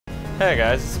Hey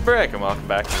guys, it's Brick, and welcome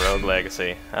back to Rogue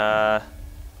Legacy.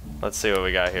 Let's see what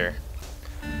we got here.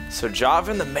 So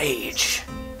Javan the Mage.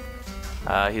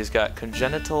 He's got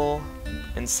congenital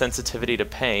insensitivity to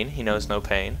pain. He knows no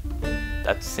pain.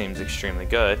 That seems extremely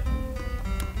good.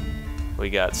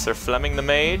 We got Sir Fleming the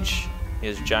Mage. He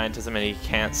has giantism and he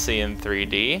can't see in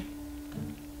 3D.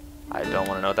 I don't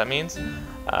want to know what that means.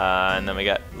 And then we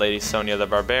got Lady Sonia the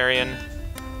Barbarian.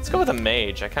 Let's go with a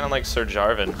mage. I kind of like Sir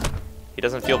Jarvan. He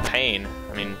doesn't feel pain.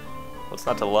 I mean, what's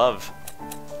not to love?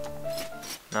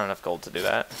 Not enough gold to do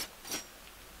that.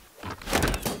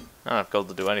 Not enough gold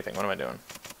to do anything. What am I doing?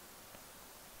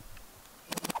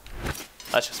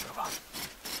 Let's just move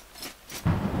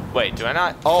on. Wait, do I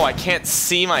not? Oh, I can't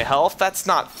see my health? That's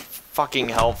not fucking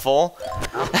helpful.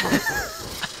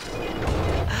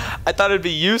 I thought it'd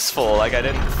be useful. Like, I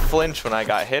didn't flinch when I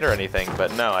got hit or anything,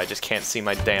 but no, I just can't see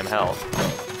my damn health.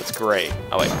 That's great.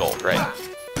 Oh wait, gold, right.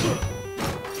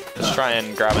 Let's try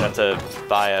and grab enough to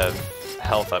buy a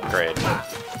health upgrade.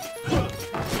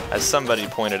 As somebody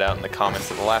pointed out in the comments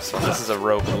of the last one, this is a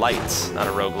roguelite, not a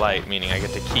roguelite, meaning I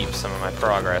get to keep some of my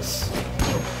progress,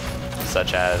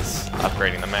 such as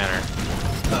upgrading the manor.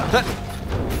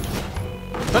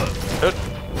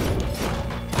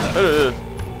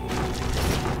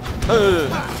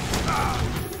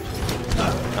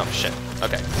 Oh shit,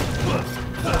 okay.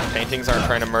 Paintings aren't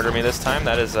trying to murder me this time,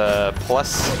 that is a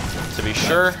plus to be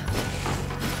sure.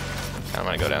 I'm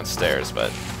gonna go downstairs,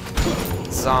 but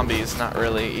zombies not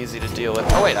really easy to deal with.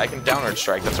 Oh wait, I can downward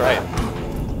strike, that's right.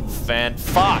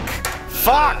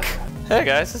 Fuck! Hey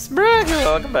guys, it's Brick,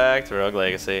 welcome back to Rogue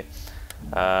Legacy.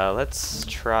 Let's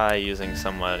try using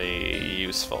somebody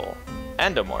useful.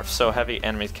 Endomorph, so heavy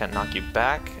enemies can't knock you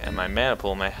back, and my mana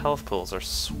pool, my health pools are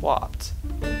swapped.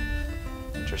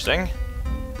 Interesting.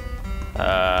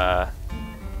 Got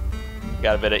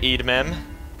a bit of Eadmem.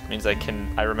 Means I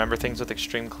remember things with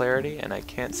extreme clarity, and I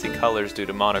can't see colors due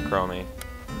to monochromy.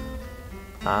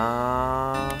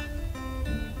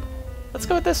 Let's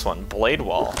go with this one, Blade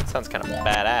Wall. Sounds kind of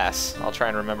badass. I'll try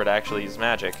and remember to actually use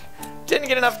magic. Didn't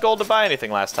get enough gold to buy anything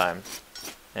last time.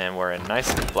 And we're in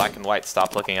nice black and white.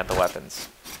 Stop looking at the weapons.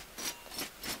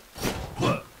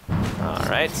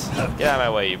 Alright. Get out of my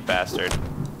way, you bastard.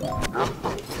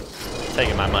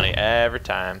 Taking my money every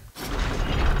time.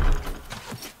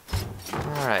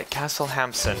 Alright, Castle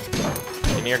Hampson.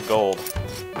 Give me your gold.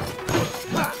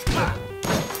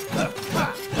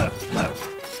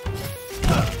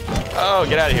 Oh,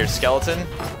 get out of here, skeleton.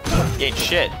 You ain't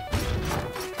shit.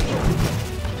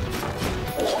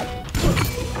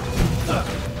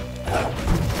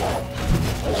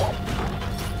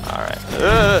 Alright.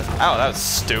 Ow, that was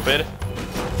stupid.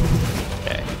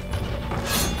 Okay.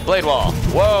 Blade Wall.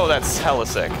 Whoa, that's hella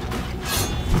sick.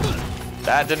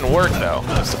 That didn't work, though.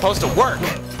 It was supposed to work!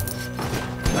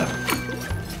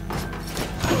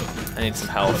 I need some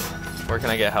health. Where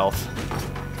can I get health?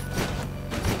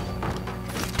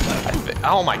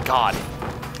 Oh my god.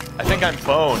 I think I'm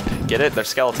boned. Get it? They're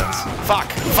skeletons.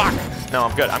 Fuck! Fuck! No,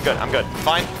 I'm good. I'm good. I'm good.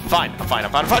 Fine. Fine. I'm fine.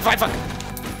 I'm fine. Fine. Fine.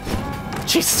 Fine.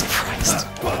 Jesus Christ.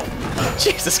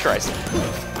 Jesus Christ.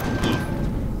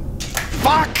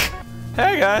 Fuck!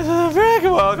 Hey guys, I'm Brick,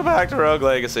 and welcome back to Rogue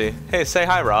Legacy. Hey, say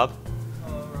hi, Rob.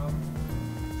 Hello, Rob.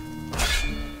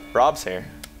 Rob's here.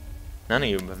 None of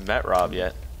you have met Rob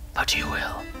yet, but you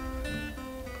will.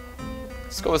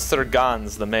 Let's go with Sir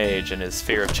Gans the Mage and his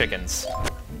fear of chickens.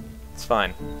 It's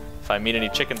fine. If I meet any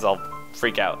chickens, I'll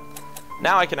freak out.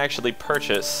 Now I can actually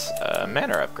purchase a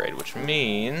mana upgrade, which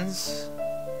means...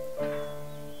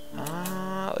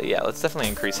 yeah, let's definitely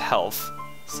increase health,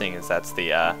 seeing as that's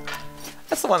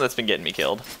the one that's been getting me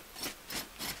killed.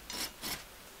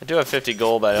 I do have 50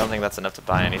 gold, but I don't think that's enough to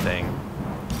buy anything.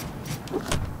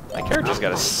 My character's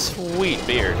got a sweet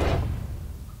beard.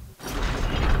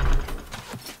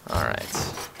 Alright.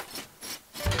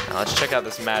 Now let's check out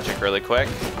this magic really quick.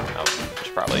 Oh, I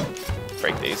should probably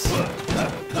break these.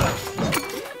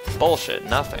 Bullshit,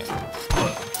 nothing.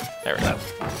 There we go.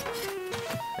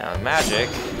 Now magic.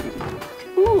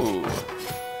 Ooh.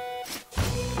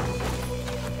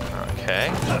 Okay.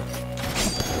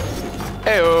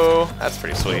 Heyo, that's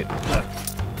pretty sweet.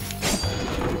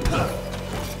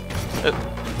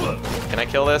 Can I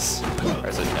kill this? Or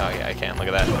is it? Oh yeah, I can. Look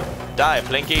at that. Die,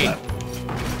 Plinky.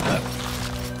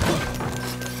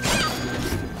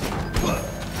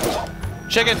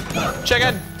 Chicken!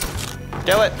 Chicken!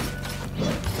 Kill it!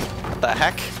 What the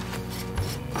heck?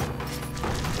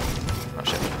 Oh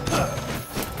shit.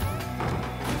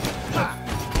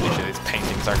 Usually these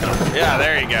paintings aren't gonna... Yeah,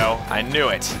 there you go. I knew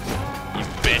it. You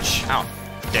bitch. Ow.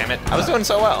 Damn it. I was doing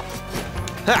so well.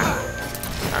 Ha!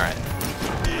 Alright.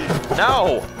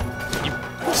 No! You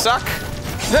Suck!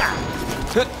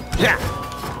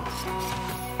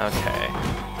 Okay.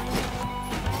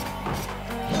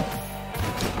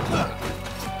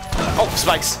 Oh,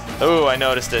 spikes! Oh, I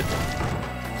noticed it.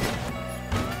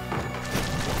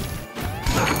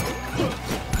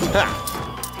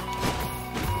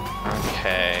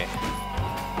 Okay.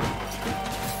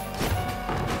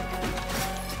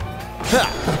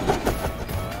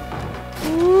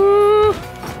 Woo!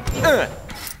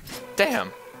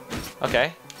 Damn.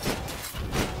 Okay.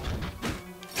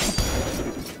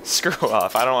 Screw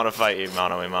off. I don't want to fight you,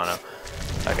 mano a mano.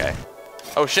 Okay.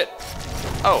 Oh, shit.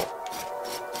 Oh.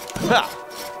 Ha!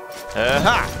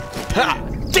 Ha! Ha!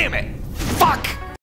 Damn it! Fuck!